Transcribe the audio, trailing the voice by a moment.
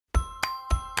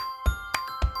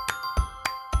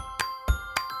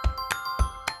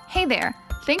Hey there.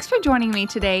 Thanks for joining me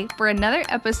today for another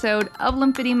episode of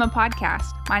Lymphedema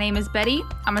Podcast. My name is Betty.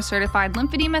 I'm a certified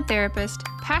lymphedema therapist,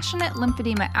 passionate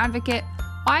lymphedema advocate,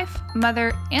 wife,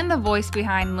 mother, and the voice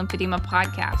behind Lymphedema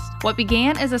Podcast. What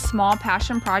began as a small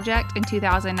passion project in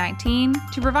 2019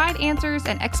 to provide answers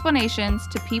and explanations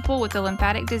to people with the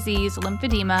lymphatic disease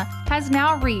lymphedema has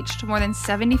now reached more than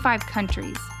 75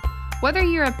 countries. Whether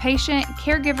you're a patient,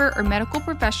 caregiver, or medical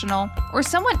professional, or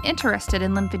someone interested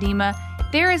in lymphedema,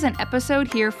 there is an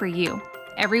episode here for you.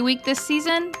 Every week this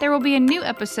season, there will be a new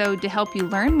episode to help you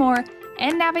learn more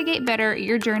and navigate better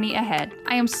your journey ahead.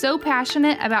 I am so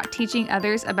passionate about teaching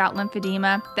others about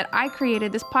lymphedema that I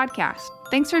created this podcast.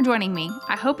 Thanks for joining me.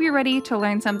 I hope you're ready to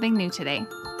learn something new today.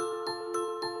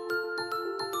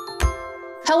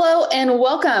 Hello and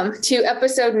welcome to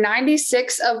episode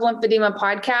 96 of Lymphedema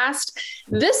Podcast.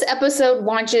 This episode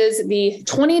launches the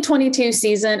 2022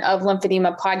 season of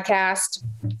Lymphedema Podcast.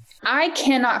 I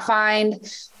cannot find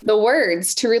the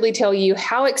words to really tell you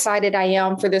how excited I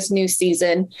am for this new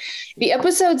season. The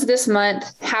episodes this month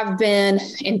have been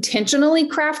intentionally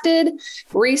crafted,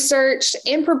 researched,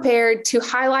 and prepared to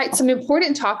highlight some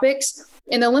important topics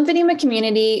in the lymphedema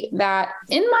community that,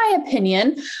 in my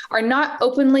opinion, are not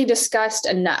openly discussed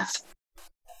enough.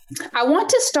 I want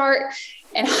to start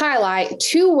and highlight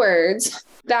two words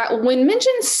that, when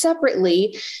mentioned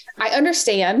separately, I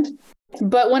understand,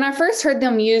 but when I first heard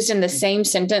them used in the same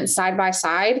sentence side by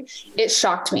side, it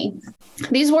shocked me.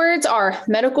 These words are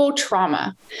medical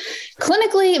trauma.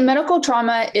 Clinically, medical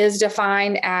trauma is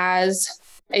defined as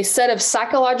a set of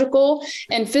psychological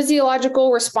and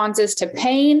physiological responses to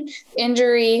pain,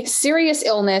 injury, serious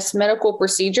illness, medical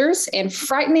procedures, and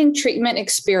frightening treatment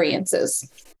experiences.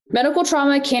 Medical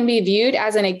trauma can be viewed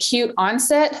as an acute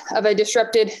onset of a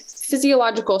disrupted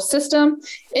physiological system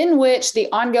in which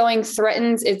the ongoing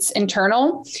threatens its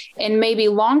internal and may be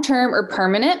long-term or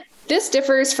permanent. This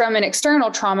differs from an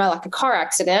external trauma like a car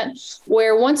accident,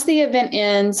 where once the event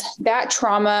ends, that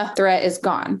trauma threat is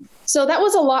gone. So that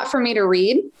was a lot for me to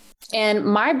read, and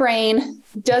my brain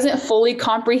doesn't fully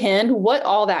comprehend what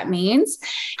all that means.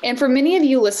 And for many of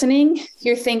you listening,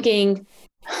 you're thinking,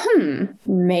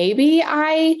 maybe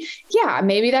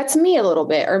that's me a little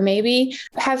bit, or maybe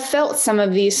have felt some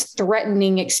of these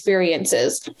threatening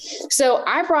experiences. So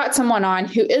I brought someone on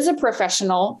who is a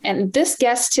professional, and this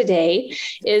guest today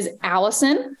is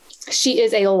Allison. She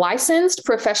is a licensed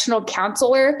professional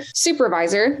counselor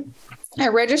supervisor, a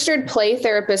registered play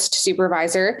therapist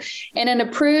supervisor, and an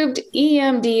approved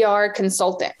EMDR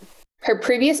consultant. Her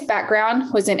previous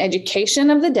background was in education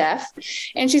of the deaf,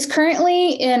 and she's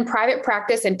currently in private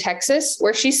practice in Texas,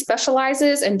 where she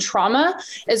specializes in trauma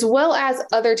as well as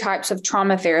other types of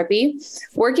trauma therapy,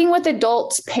 working with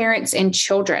adults, parents, and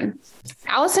children.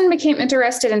 Allison became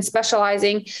interested in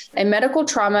specializing in medical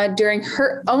trauma during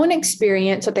her own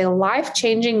experience with a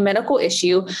life-changing medical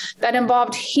issue that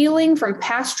involved healing from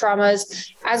past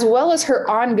traumas, as well as her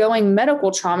ongoing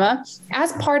medical trauma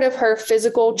as part of her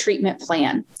physical treatment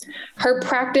plan. Her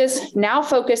practice now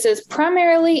focuses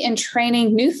primarily in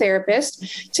training new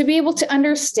therapists to be able to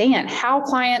understand how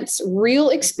clients' real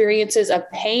experiences of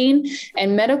pain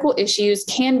and medical issues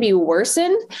can be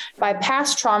worsened by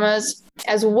past traumas,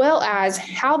 as well as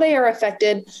how they are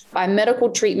affected by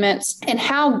medical treatments and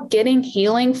how getting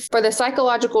healing for the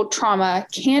psychological trauma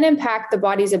can impact the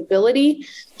body's ability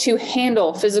to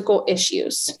handle physical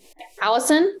issues.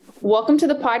 Allison, welcome to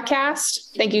the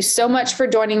podcast. Thank you so much for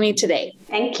joining me today.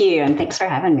 Thank you, and thanks for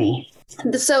having me.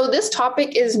 So this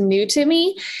topic is new to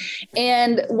me,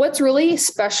 and what's really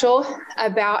special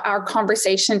about our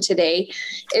conversation today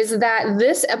is that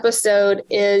this episode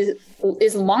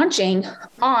is launching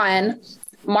on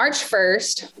March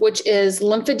 1st, which is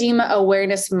Lymphedema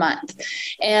Awareness Month.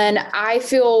 And I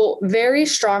feel very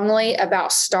strongly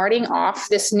about starting off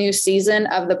this new season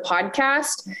of the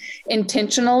podcast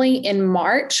intentionally in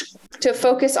March to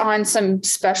focus on some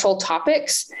special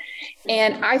topics.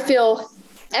 And I feel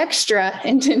extra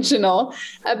intentional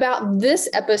about this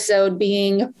episode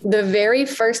being the very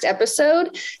first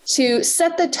episode to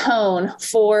set the tone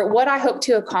for what I hope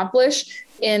to accomplish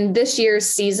in this year's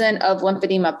season of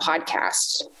Lymphedema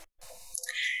Podcast.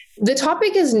 The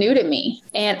topic is new to me,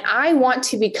 and I want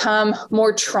to become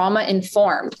more trauma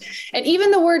informed. And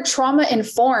even the word trauma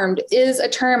informed is a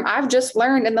term I've just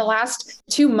learned in the last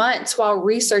 2 months while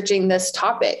researching this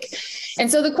topic.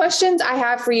 And so the questions I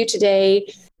have for you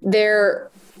today, they're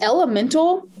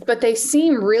elemental, but they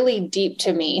seem really deep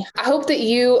to me. I hope that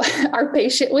you are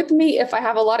patient with me if I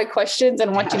have a lot of questions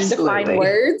and want you to define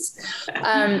words.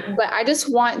 But I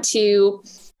just want to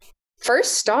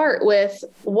first start with,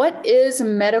 what is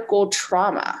medical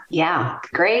trauma? Yeah,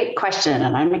 great question.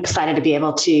 And I'm excited to be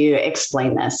able to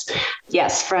explain this.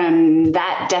 Yes, from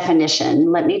that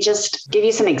definition, let me just give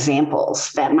you some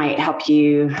examples that might help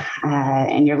you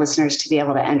and your listeners to be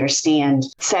able to understand.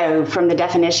 So from the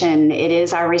definition, it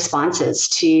is our responses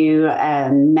to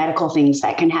medical things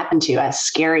that can happen to us,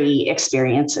 scary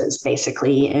experiences,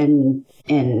 basically, in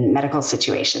medical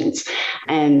situations.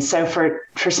 And so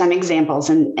for some examples,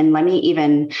 and let me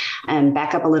even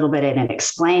back up a little bit and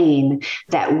explain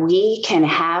that we can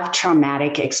have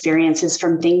traumatic experiences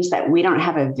from things that we don't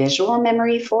have a visual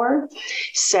memory for.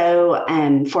 So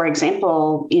for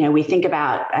example, we think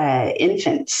about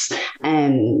infants,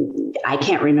 and I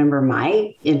can't remember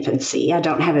my infancy. I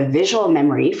don't have a visual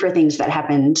memory for things that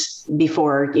happened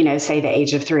before, say the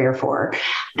age of 3 or 4,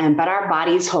 but our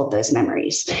bodies hold those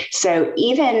memories. So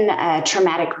even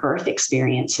traumatic birth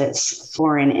experiences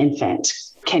for an infant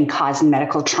can cause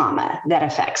medical trauma that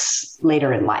affects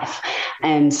later in life.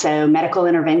 And so medical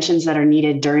interventions that are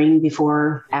needed during,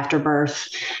 before, after birth,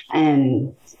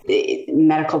 and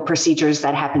medical procedures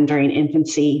that happen during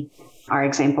infancy are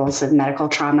examples of medical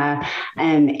trauma.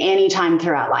 And anytime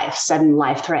throughout life, sudden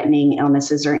life-threatening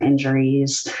illnesses or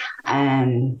injuries,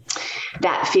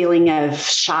 that feeling of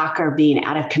shock or being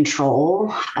out of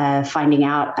control, finding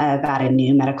out about a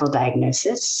new medical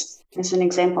diagnosis is an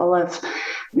example of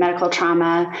medical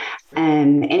trauma.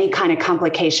 Any kind of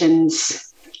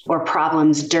complications or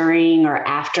problems during or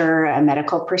after a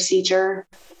medical procedure.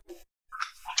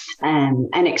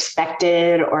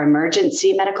 Unexpected or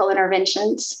emergency medical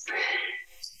interventions.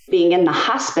 Being in the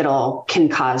hospital can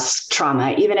cause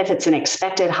trauma, even if it's an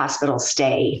expected hospital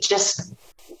stay. Just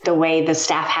the way the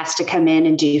staff has to come in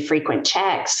and do frequent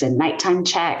checks and nighttime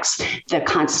checks, the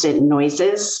constant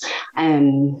noises,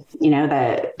 and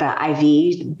the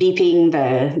IV beeping,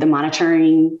 the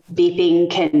monitoring beeping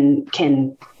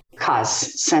can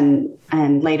cause some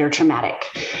later traumatic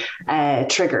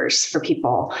triggers for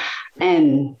people.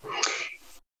 And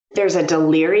there's a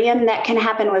delirium that can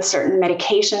happen with certain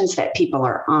medications that people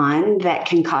are on that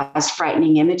can cause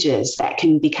frightening images that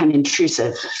can become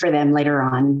intrusive for them later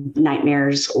on,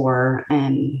 nightmares or,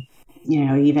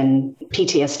 even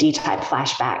PTSD type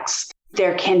flashbacks.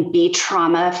 There can be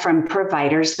trauma from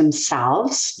providers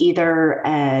themselves, either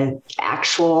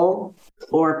actual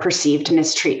or perceived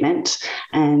mistreatment,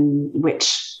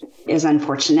 which is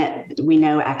unfortunate, we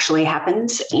know actually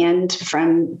happens. And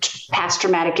from past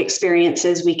traumatic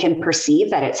experiences, we can perceive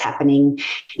that it's happening.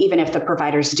 Even if the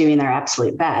provider's doing their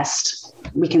absolute best,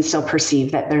 we can still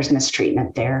perceive that there's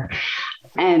mistreatment there.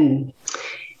 And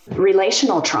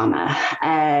relational trauma,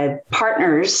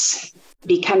 partners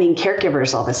becoming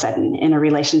caregivers all of a sudden in a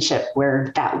relationship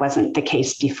where that wasn't the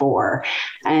case before,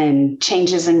 and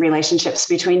changes in relationships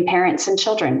between parents and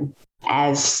children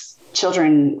as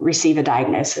children receive a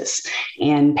diagnosis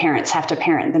and parents have to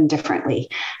parent them differently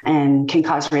and can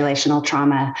cause relational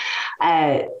trauma.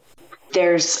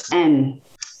 There's an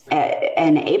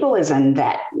ableism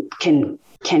that can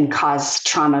cause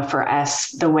trauma for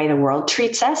us, the way the world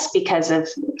treats us because of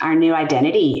our new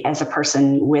identity as a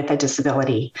person with a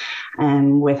disability,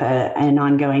 with an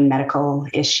ongoing medical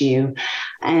issue.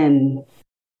 And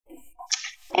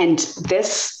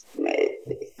this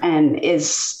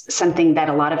is something that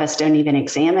a lot of us don't even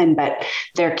examine, but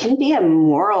there can be a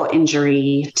moral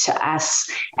injury to us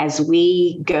as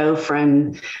we go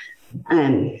from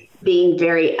being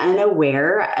very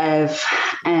unaware of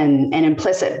an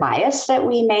implicit bias that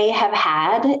we may have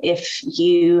had if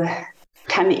you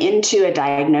come into a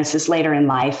diagnosis later in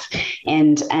life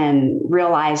and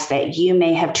realize that you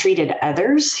may have treated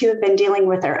others who have been dealing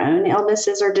with their own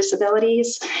illnesses or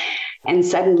disabilities. And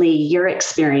suddenly you're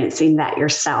experiencing that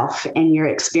yourself and you're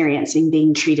experiencing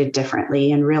being treated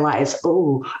differently and realize,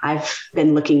 oh, I've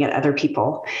been looking at other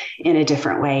people in a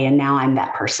different way and now I'm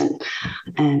that person.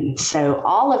 And so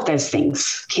all of those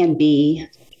things can be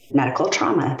medical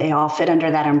trauma. They all fit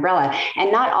under that umbrella. And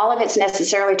not all of it's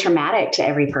necessarily traumatic to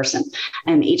every person.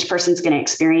 Each person's going to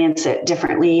experience it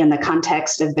differently in the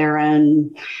context of their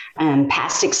own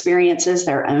past experiences,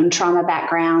 their own trauma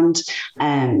background,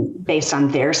 based on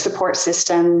their support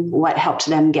system, what helped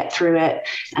them get through it,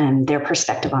 their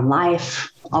perspective on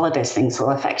life. All of those things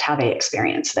will affect how they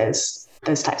experience those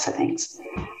types of things.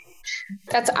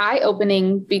 That's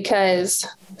eye-opening because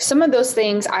some of those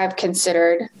things I've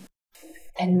considered,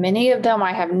 and many of them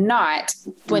I have not,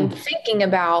 when thinking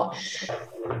about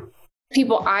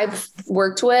people I've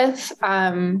worked with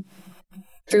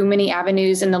through many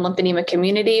avenues in the lymphedema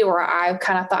community, or I've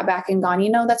kind of thought back and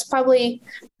gone, that's probably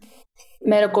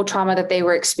medical trauma that they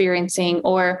were experiencing.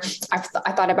 Or I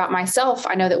thought about myself.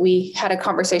 I know that we had a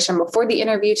conversation before the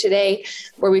interview today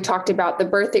where we talked about the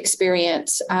birth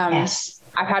experience. Yes.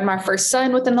 I've had my first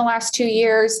son within the last 2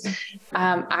 years.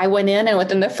 I went in and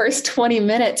within the first 20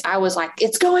 minutes, I was like,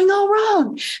 it's going all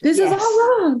wrong. This is all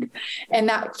wrong. And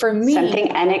that for me,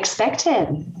 something unexpected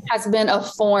has been a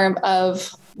form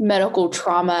of medical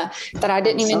trauma that I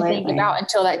didn't even think about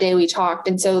until that day we talked.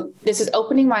 And so this is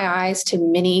opening my eyes to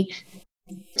many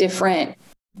different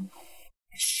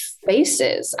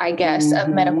faces, I guess, of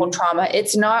medical trauma.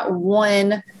 It's not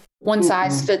one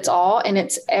size fits all, and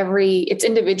it's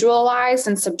individualized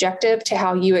and subjective to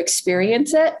how you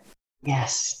experience it.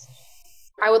 Yes.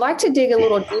 I would like to dig a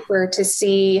little deeper to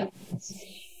see,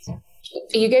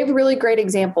 you gave really great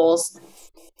examples.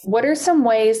 What are some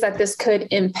ways that this could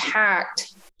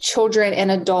impact children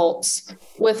and adults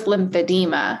with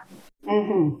lymphedema,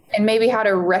 and maybe how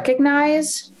to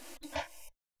recognize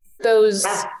those,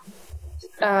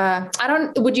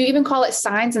 would you even call it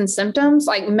signs and symptoms?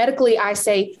 Like medically, I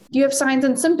say, you have signs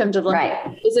and symptoms of lymphedema.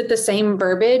 Right. Is it the same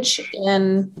verbiage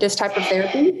in this type of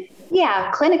therapy?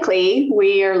 Yeah, clinically,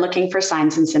 we are looking for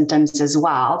signs and symptoms as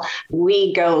well.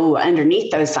 We go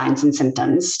underneath those signs and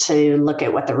symptoms to look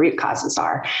at what the root causes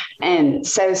are. And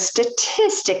so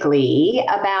statistically,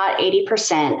 about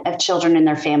 80% of children and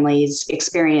their families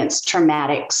experience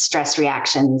traumatic stress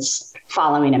reactions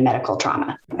following a medical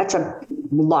trauma. That's a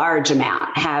large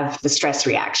amount have the stress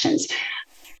reactions.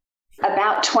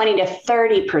 About 20 to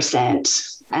 30%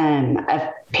 of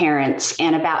parents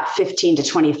and about 15 to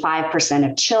 25%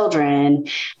 of children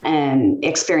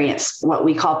experience what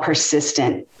we call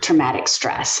persistent traumatic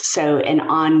stress. So an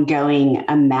ongoing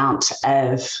amount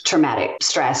of traumatic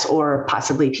stress or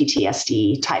possibly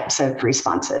PTSD types of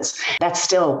responses. That's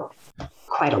still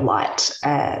quite a lot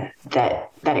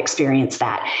that experience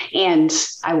that. And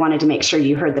I wanted to make sure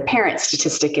you heard the parent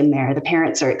statistic in there. The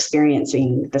parents are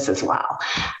experiencing this as well.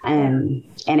 And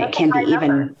it can be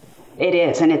even, it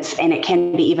is, and it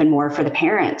can be even more for the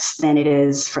parents than it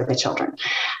is for the children.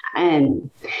 And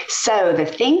so the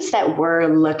things that we're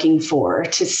looking for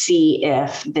to see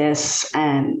if this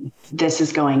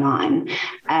is going on,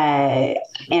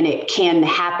 and it can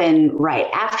happen right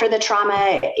after the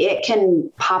trauma. It can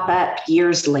pop up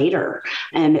years later,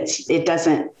 and it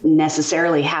doesn't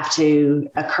necessarily have to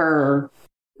occur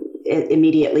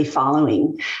immediately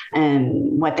following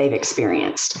what they've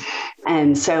experienced.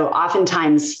 And so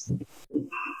oftentimes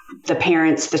the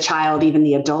parents, the child, even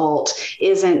the adult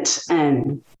isn't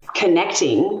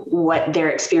connecting what they're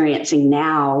experiencing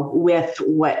now with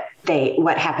what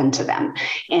happened to them.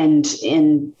 And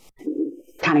in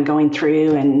kind of going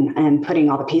through and putting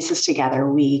all the pieces together,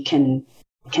 we can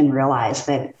realize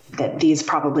that these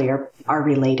probably are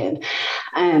related.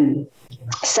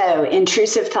 So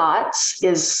intrusive thoughts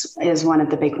is one of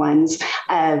the big ones.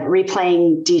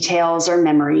 Replaying details or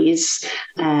memories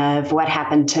of what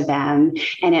happened to them.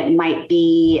 And it might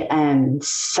be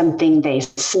something they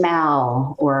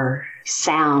smell or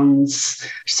sounds,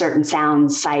 certain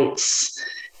sounds, sights,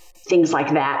 things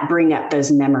like that bring up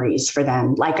those memories for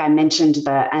them. Like I mentioned,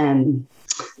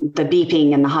 the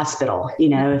beeping in the hospital,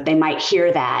 they might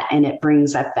hear that and it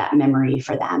brings up that memory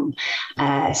for them.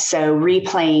 So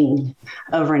replaying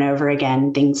over and over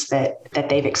again things that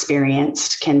they've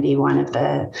experienced can be one of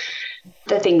the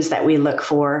things that we look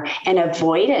for, and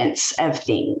avoidance of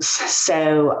things.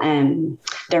 So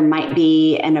there might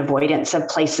be an avoidance of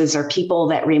places or people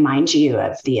that remind you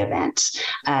of the event,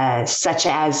 such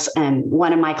as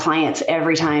one of my clients,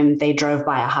 every time they drove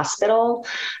by a hospital,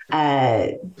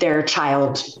 their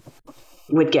child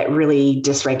would get really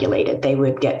dysregulated. They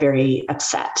would get very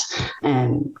upset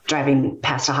driving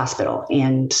past a hospital,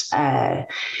 and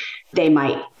they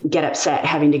might get upset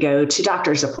having to go to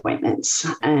doctor's appointments,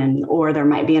 or there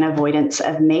might be an avoidance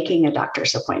of making a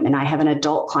doctor's appointment. I have an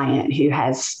adult client who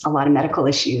has a lot of medical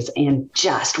issues and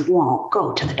just won't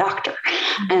go to the doctor,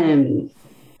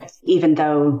 even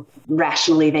though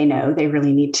rationally they know they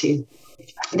really need to.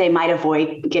 They might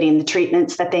avoid getting the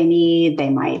treatments that they need. They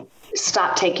might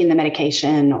stop taking the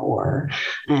medication or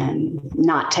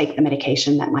not take the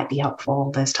medication that might be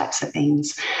helpful, those types of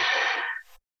things.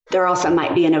 There also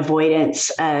might be an avoidance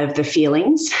of the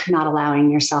feelings, not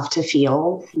allowing yourself to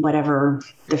feel whatever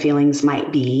the feelings might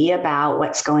be about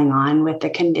what's going on with the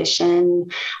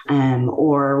condition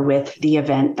or with the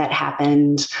event that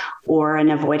happened, or an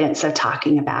avoidance of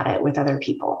talking about it with other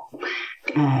people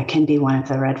can be one of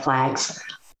the red flags.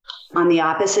 On the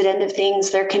opposite end of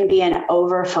things, there can be an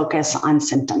over focus on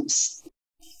symptoms.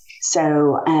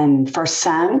 So for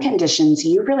some conditions,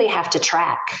 you really have to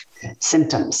track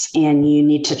symptoms, and you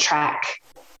need to track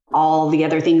all the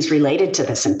other things related to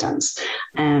the symptoms.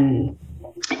 And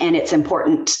it's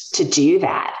important to do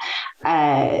that.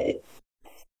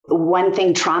 One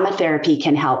thing trauma therapy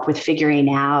can help with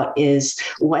figuring out is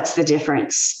what's the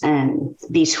difference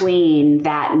between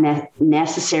that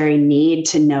necessary need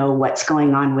to know what's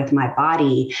going on with my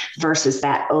body versus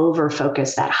that over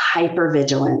focus, that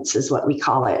hypervigilance is what we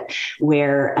call it,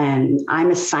 where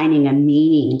I'm assigning a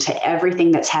meaning to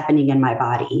everything that's happening in my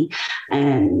body.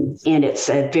 And it's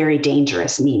a very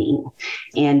dangerous meaning.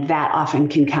 And that often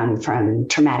can come from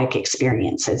traumatic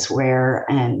experiences where,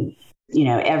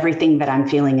 everything that I'm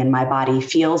feeling in my body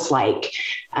feels like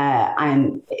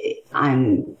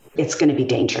it's going to be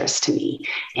dangerous to me.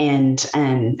 And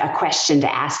a question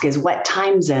to ask is, what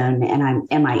time zone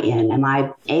am I in? Am I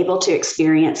able to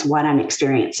experience what I'm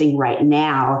experiencing right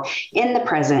now in the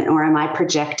present, or am I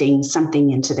projecting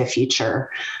something into the future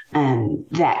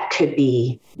that could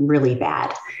be really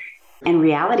bad? And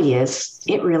reality is,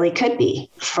 it really could be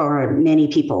for many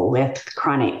people with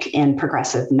chronic and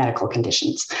progressive medical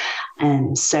conditions.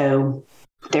 And so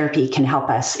therapy can help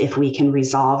us if we can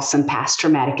resolve some past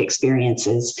traumatic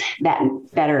experiences that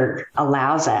better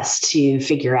allows us to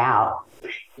figure out,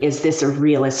 is this a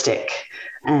realistic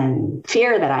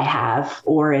fear that I have,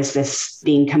 or is this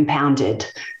being compounded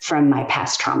from my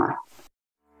past trauma?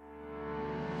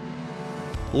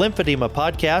 Lymphedema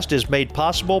Podcast is made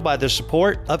possible by the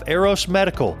support of Eros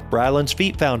Medical, Bryland's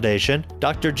Feet Foundation,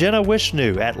 Dr. Jenna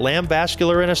Wishnu at Lamb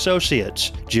Vascular &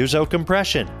 Associates, Juzo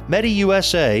Compression,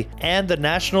 MediUSA, and the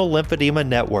National Lymphedema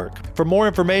Network. For more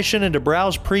information and to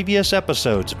browse previous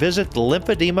episodes, visit the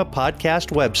Lymphedema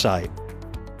Podcast website.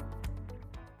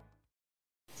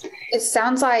 It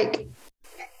sounds like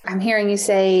I'm hearing you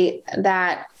say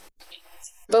that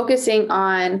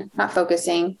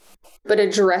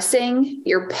addressing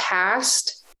your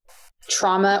past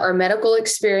trauma or medical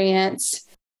experience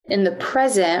in the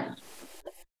present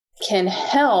can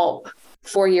help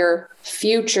for your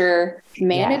future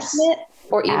management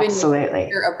or even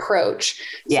your approach.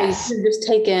 Yes. So you've just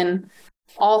taken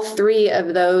all three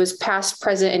of those, past,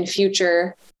 present, and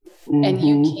future, and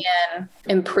you can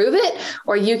improve it,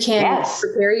 or you can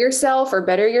prepare yourself or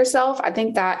better yourself. I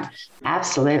think that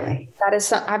absolutely, that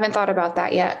is, I haven't thought about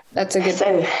that yet. That's a good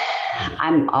thing.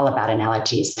 I'm all about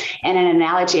analogies. And an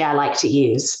analogy I like to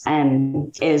use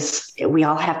is we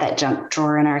all have that junk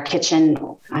drawer in our kitchen.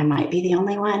 I might be the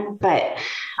only one, but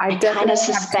I kind of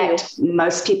suspect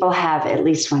most people have at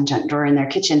least one junk drawer in their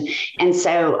kitchen. And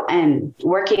so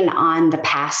working on the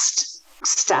past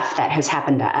stuff that has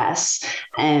happened to us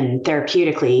and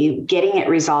therapeutically, getting it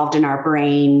resolved in our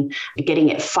brain, getting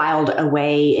it filed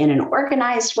away in an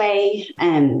organized way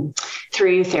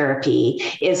through therapy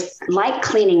is like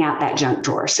cleaning out that junk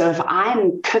drawer. So if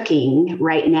I'm cooking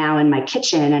right now in my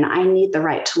kitchen and I need the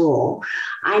right tool,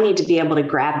 I need to be able to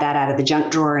grab that out of the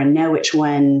junk drawer and know which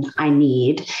one I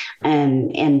need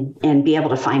and be able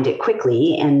to find it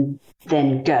quickly and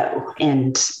then go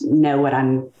and know what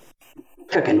I'm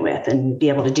cooking with and be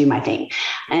able to do my thing.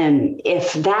 And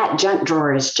if that junk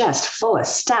drawer is just full of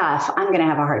stuff, I'm going to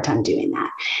have a hard time doing that.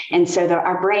 And so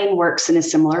our brain works in a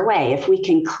similar way. If we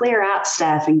can clear out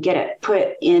stuff and get it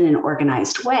put in an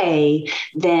organized way,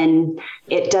 then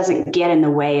it doesn't get in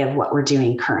the way of what we're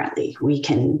doing currently. We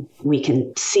can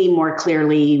see more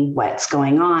clearly what's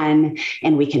going on,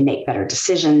 and we can make better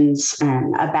decisions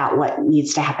about what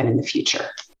needs to happen in the future.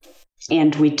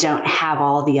 And we don't have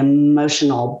all the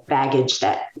emotional baggage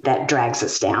that drags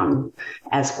us down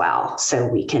as well. So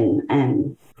we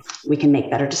can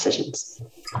make better decisions.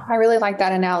 I really like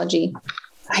that analogy.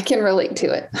 I can relate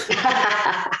to it.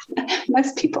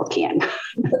 Most people can.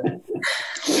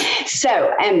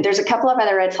 So, there's a couple of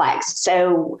other red flags.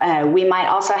 So we might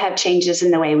also have changes in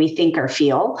the way we think or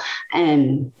feel,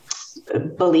 and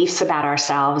beliefs about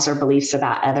ourselves or beliefs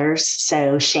about others.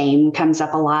 So shame comes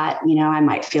up a lot. I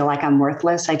might feel like I'm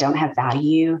worthless. I don't have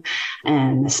value,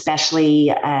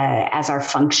 especially as our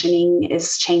functioning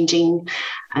is changing.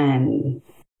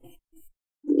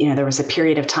 There was a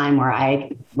period of time where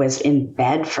I was in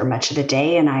bed for much of the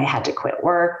day and I had to quit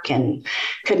work and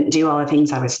couldn't do all the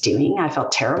things I was doing. I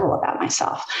felt terrible about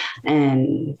myself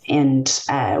and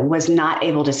was not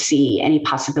able to see any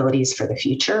possibilities for the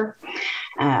future.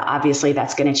 Obviously,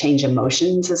 that's going to change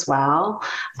emotions as well.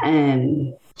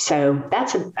 So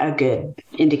that's a good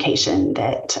indication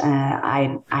that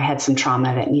I had some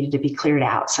trauma that needed to be cleared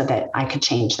out so that I could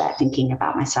change that thinking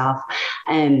about myself.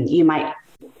 And you might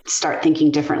start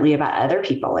thinking differently about other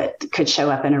people. It could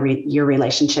show up in your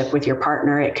relationship with your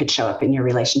partner. It could show up in your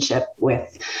relationship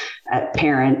with a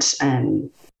parent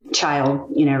and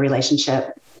child,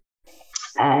 relationship.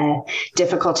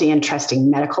 difficulty in trusting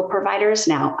medical providers.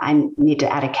 Now, I need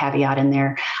to add a caveat in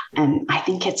there. I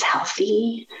think it's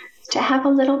healthy to have a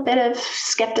little bit of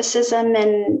skepticism.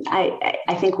 And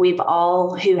I think we've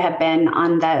all who have been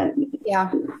on the,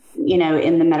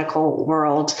 in the medical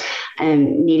world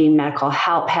and needing medical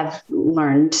help have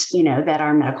learned, that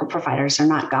our medical providers are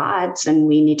not gods and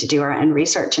we need to do our own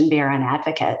research and be our own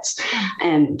advocates.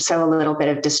 And so a little bit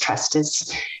of distrust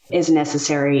is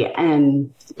necessary.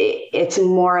 And it's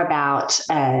more about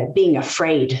being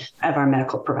afraid of our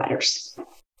medical providers.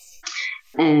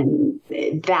 And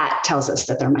that tells us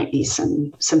that there might be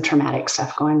some traumatic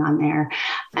stuff going on there.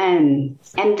 And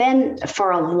then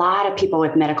for a lot of people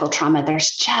with medical trauma,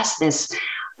 there's just this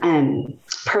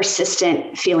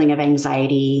persistent feeling of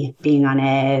anxiety, being on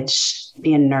edge,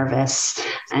 being nervous,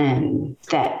 and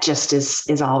that just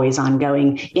is always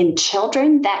ongoing. In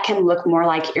children, that can look more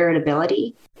like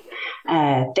irritability.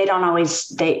 They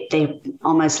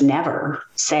almost never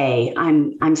say,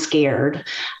 I'm scared.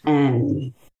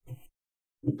 And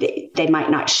they might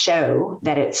not show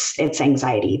that it's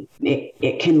anxiety.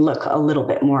 It can look a little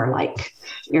bit more like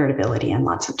irritability in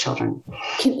lots of children.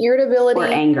 Can irritability or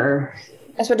anger,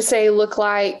 I was about to say, look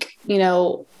like,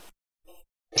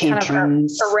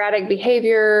 tantrums, kind of erratic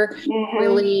behavior,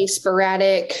 really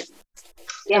sporadic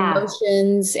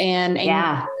emotions and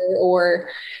anger, or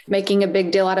making a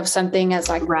big deal out of something as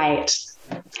like, right.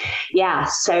 Yeah.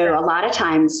 So a lot of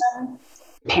times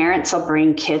parents will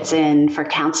bring kids in for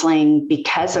counseling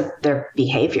because of their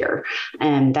behavior.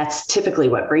 And that's typically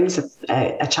what brings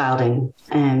a child in,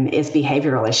 is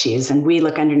behavioral issues. And we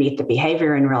look underneath the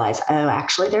behavior and realize, oh,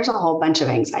 actually, there's a whole bunch of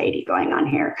anxiety going on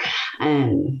here.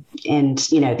 And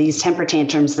these temper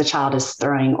tantrums the child is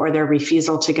throwing, or their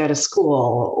refusal to go to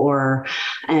school, or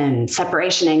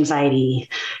separation anxiety,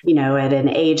 at an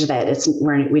age that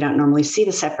we don't normally see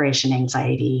the separation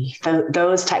anxiety,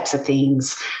 those types of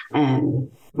things. And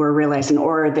we're realizing,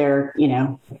 or they're,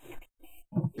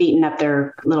 beating up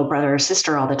their little brother or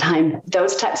sister all the time.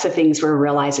 Those types of things we're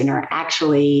realizing are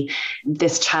actually,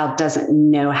 this child doesn't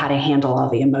know how to handle all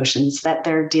the emotions that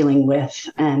they're dealing with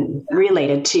and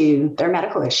related to their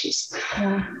medical issues.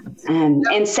 Yeah.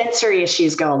 And sensory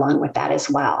issues go along with that as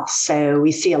well. So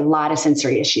we see a lot of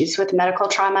sensory issues with medical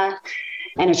trauma,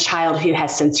 and a child who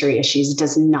has sensory issues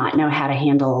does not know how to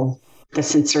handle the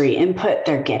sensory input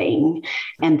they're getting,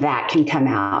 and that can come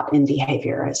out in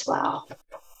behavior as well.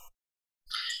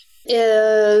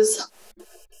 Is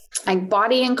like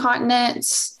body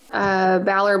incontinence,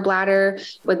 bowel or bladder,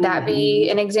 would that be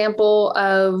an example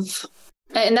of,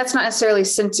 and that's not necessarily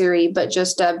sensory, but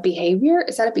just a behavior?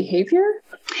 Is that a behavior?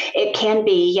 It can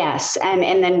be, yes.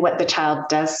 And then what the child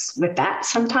does with that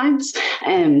sometimes,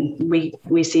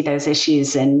 we see those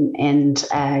issues and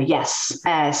yes.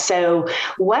 So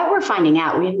what we're finding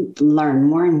out, we learn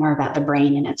more and more about the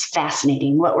brain, and it's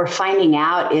fascinating. What we're finding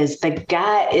out is the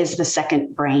gut is the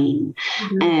second brain,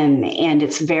 and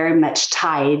it's very much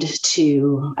tied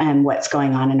to what's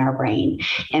going on in our brain.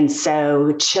 And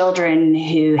so children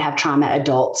who have trauma,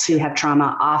 adults who have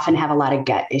trauma often have a lot of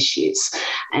gut issues,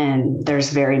 and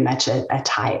there's very much a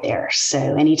tie there. So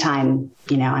anytime,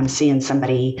 I'm seeing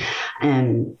somebody,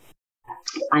 I'm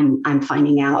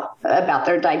finding out about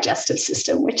their digestive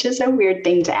system, which is a weird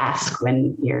thing to ask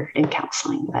when you're in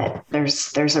counseling, but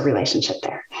there's a relationship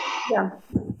there. Yeah,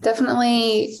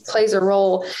 definitely plays a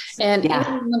role. And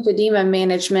even lymphedema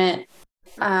management,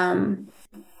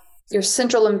 your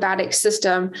central lymphatic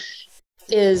system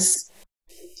is,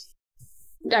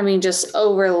 just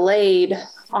overlaid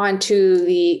onto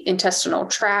the intestinal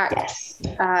tract,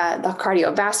 the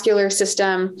cardiovascular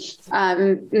system.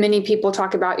 Many people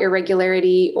talk about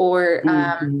irregularity or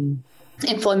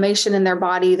inflammation in their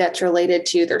body that's related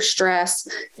to their stress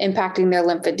impacting their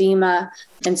lymphedema.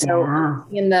 And so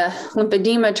in the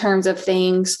lymphedema terms of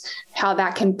things, how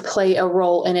that can play a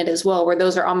role in it as well, where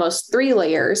those are almost 3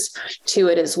 layers to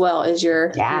it as well, as your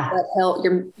gut health,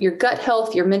 your gut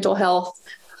health, your mental health,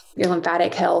 your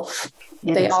lymphatic health.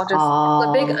 They all just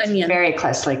a big onion. Very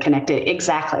closely connected.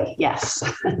 Exactly. Yes.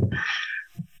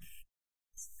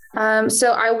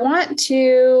 So I want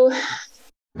to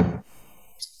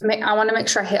make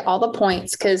sure I hit all the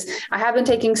points, because I have been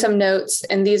taking some notes,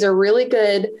 and these are really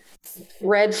good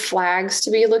red flags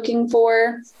to be looking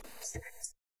for.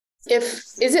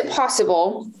 Is it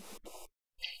possible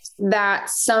that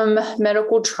some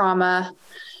medical trauma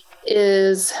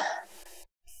is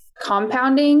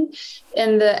compounding,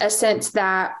 in the essence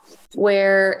that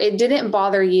where it didn't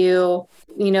bother you,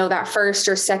 that first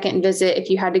or second visit,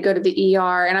 if you had to go to the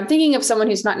ER? And I'm thinking of someone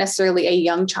who's not necessarily a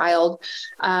young child,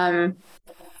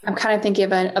 I'm kind of thinking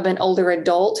of an older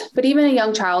adult, but even a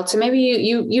young child. So maybe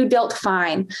you dealt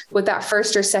fine with that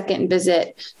first or second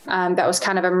visit that was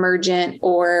kind of emergent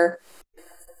or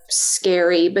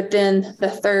scary. But then the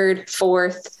third,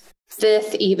 fourth,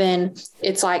 fifth, even,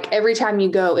 it's like every time you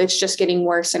go, it's just getting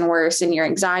worse and worse, and your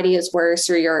anxiety is worse,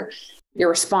 or your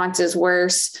response is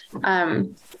worse.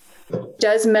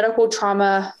 Does medical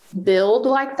trauma build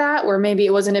like that, where maybe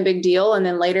it wasn't a big deal, and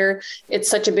then later it's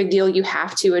such a big deal you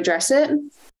have to address it?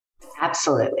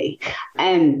 Absolutely.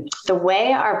 And the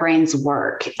way our brains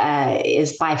work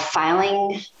is by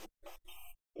filing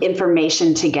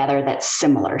information together that's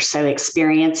similar. So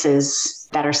experiences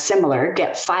that are similar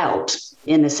get filed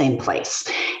in the same place.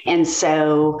 And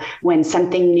so when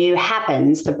something new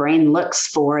happens, the brain looks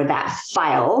for that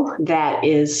file that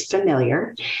is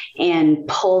familiar and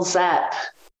pulls up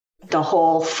the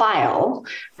whole file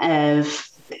of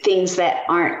things that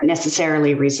aren't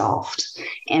necessarily resolved.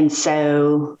 And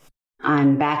so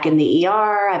I'm back in the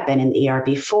ER. I've been in the ER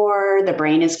before. The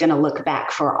brain is going to look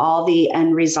back for all the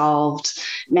unresolved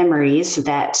memories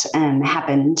that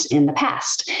happened in the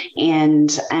past,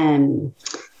 and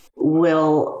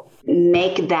will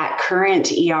make that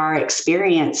current ER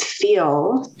experience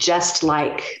feel just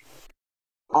like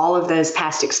all of those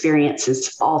past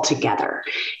experiences all together.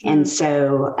 And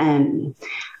so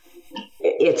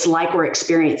it's like we're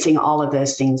experiencing all of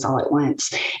those things all at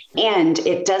once. And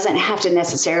it doesn't have to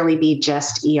necessarily be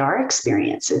just ER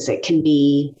experiences. It can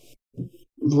be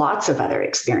lots of other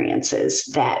experiences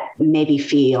that maybe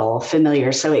feel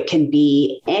familiar. So it can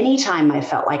be anytime I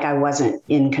felt like I wasn't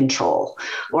in control,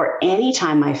 or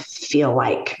anytime I feel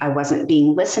like I wasn't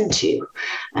being listened to,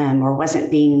 or wasn't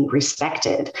being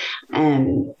respected.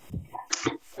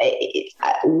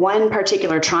 One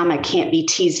particular trauma can't be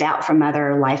teased out from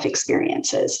other life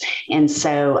experiences. And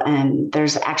so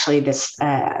there's actually this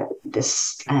idea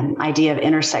of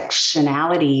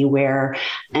intersectionality, where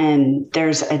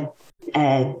there's a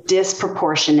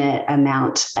disproportionate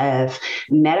amount of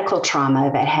medical trauma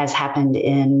that has happened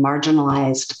in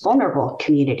marginalized, vulnerable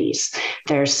communities.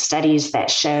 There's studies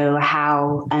that show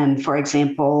how, for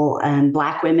example,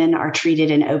 Black women are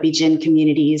treated in OB-GYN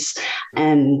communities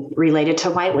related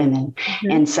to white women.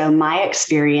 Mm-hmm. And so my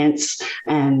experience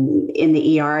in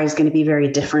the ER is going to be very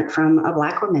different from a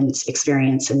Black woman's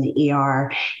experience in the ER.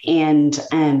 And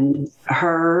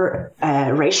her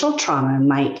racial trauma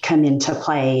might come into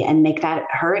play and make that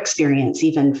her experience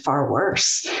even far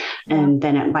worse than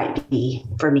it might be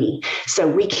for me. So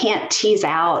we can't tease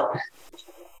out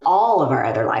all of our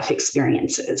other life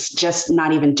experiences,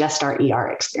 not even just our ER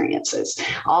experiences.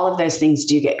 All of those things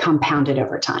do get compounded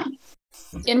over time.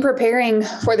 In preparing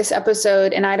for this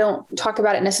episode, and I don't talk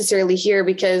about it necessarily here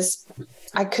because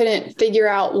I couldn't figure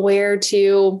out where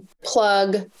to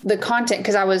plug the content,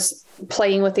 because I was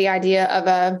playing with the idea of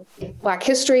a Black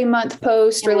History Month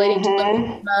post relating to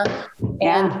lymphedema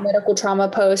and medical trauma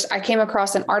post. I came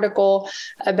across an article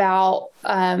about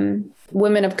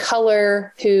women of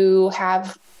color who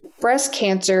have breast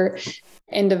cancer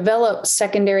and develop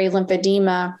secondary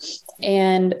lymphedema,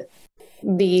 and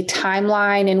the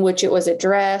timeline in which it was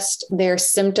addressed, their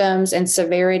symptoms and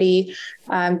severity,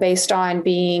 based on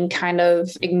being kind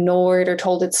of ignored or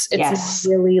told it's not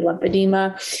really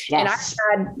lymphedema. Yes. And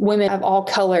I've had women of all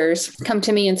colors come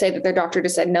to me and say that their doctor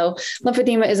just said, no,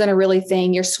 lymphedema isn't a really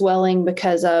thing. You're swelling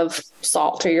because of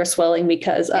salt, or you're swelling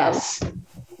because of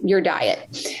your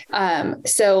diet.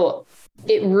 So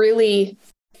it really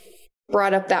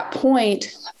brought up that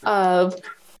point of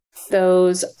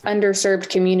those underserved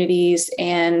communities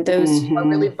and those who are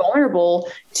really vulnerable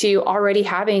to already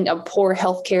having a poor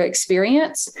healthcare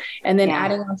experience. And then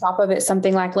adding on top of it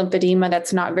something like lymphedema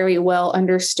that's not very well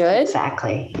understood.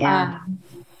 Exactly. Yeah.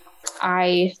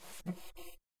 I've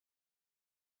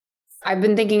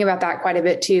been thinking about that quite a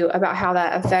bit too, about how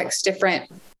that affects different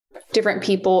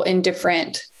people in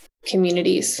different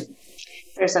communities.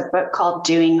 There's a book called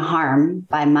Doing Harm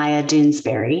by Maya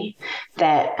Doonesbury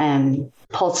that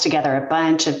pulls together a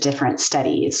bunch of different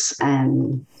studies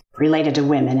related to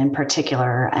women in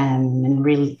particular, and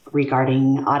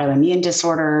regarding autoimmune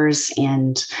disorders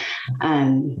and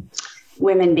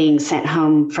women being sent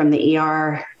home from the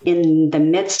ER in the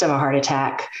midst of a heart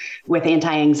attack with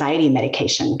anti-anxiety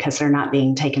medication because they're not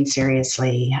being taken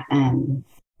seriously.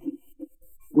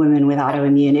 Women with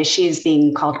autoimmune issues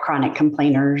being called chronic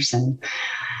complainers and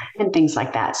things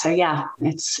like that. So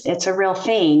it's a real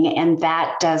thing, and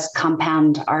that does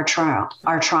compound our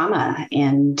trauma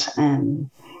and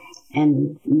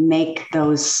make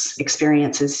those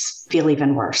experiences feel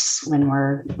even worse when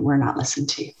we're not listened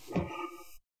to.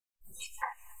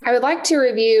 I would like to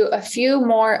review a few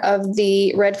more of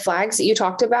the red flags that you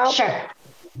talked about. Sure.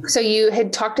 So you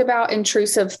had talked about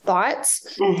intrusive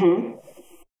thoughts. Mm-hmm.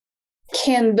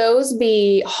 Can those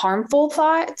be harmful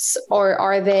thoughts, or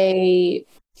are they,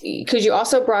 because you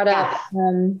also brought up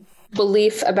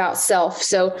belief about self.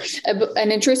 So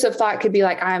an intrusive thought could be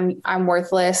like, I'm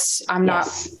worthless. I'm not,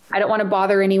 I don't want to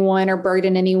bother anyone or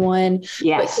burden anyone.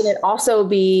 Yes. But can it also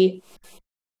be,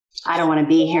 I don't want to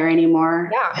be here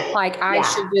anymore. Yeah. Like I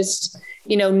should just,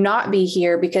 not be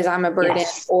here because I'm a burden,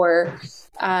 or,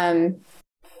 I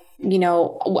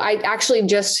actually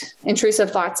just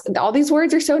intrusive thoughts. All these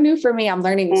words are so new for me. I'm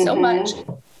learning so much.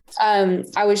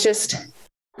 I was just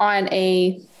on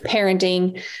a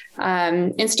parenting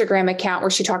Instagram account where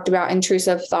she talked about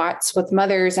intrusive thoughts with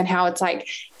mothers and how it's like,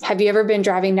 have you ever been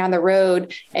driving down the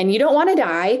road and you don't want to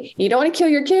die, you don't want to kill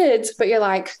your kids, but you're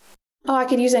like, oh, I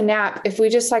could use a nap if we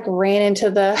just like ran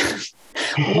into the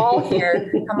wall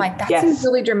here. I'm like, that seems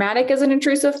really dramatic as an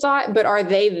intrusive thought, but are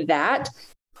they that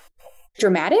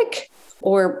dramatic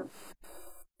or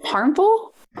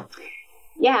harmful?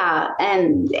 Yeah.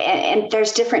 And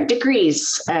there's different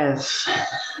degrees of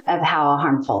how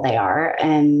harmful they are,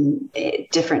 and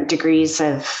different degrees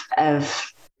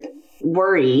of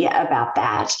worry about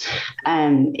that.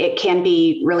 It can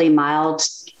be really mild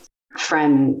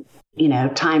from,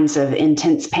 times of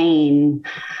intense pain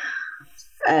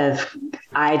of,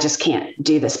 I just can't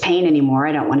do this pain anymore.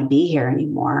 I don't want to be here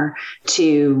anymore,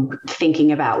 to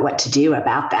thinking about what to do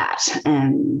about that.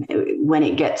 And when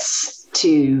it gets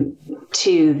to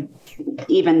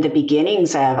even the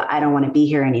beginnings of, I don't want to be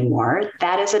here anymore,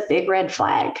 that is a big red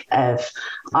flag of,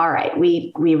 all right,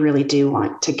 we really do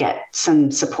want to get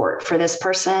some support for this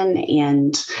person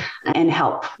and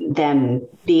help them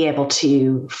be able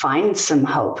to find some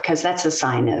hope, because that's a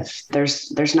sign of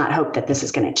there's not hope that this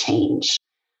is going to change.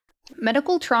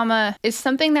 Medical trauma is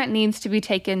something that needs to be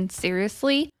taken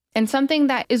seriously, and something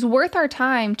that is worth our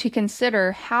time to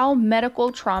consider how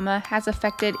medical trauma has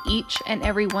affected each and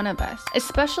every one of us,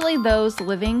 especially those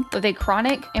living with a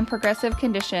chronic and progressive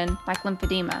condition like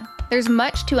lymphedema. There's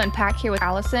much to unpack here with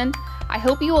Allison. I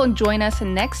hope you will join us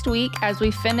next week as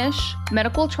we finish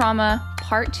Medical Trauma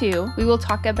Part 2. We will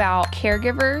talk about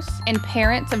caregivers and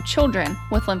parents of children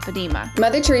with lymphedema.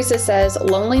 Mother Teresa says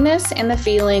loneliness and the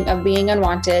feeling of being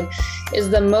unwanted is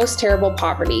the most terrible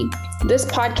poverty. This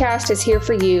podcast is here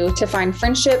for you to find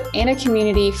friendship and a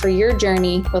community for your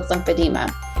journey with lymphedema.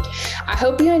 I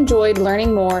hope you enjoyed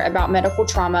learning more about medical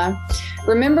trauma.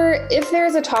 Remember, if there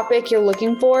is a topic you're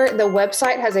looking for, the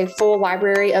website has a full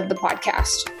library of the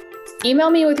podcast.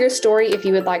 Email me with your story if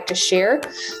you would like to share,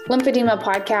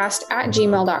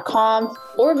 lymphedemapodcast@gmail.com,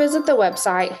 or visit the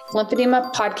website,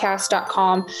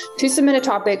 lymphedemapodcast.com, to submit a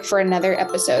topic for another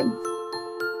episode.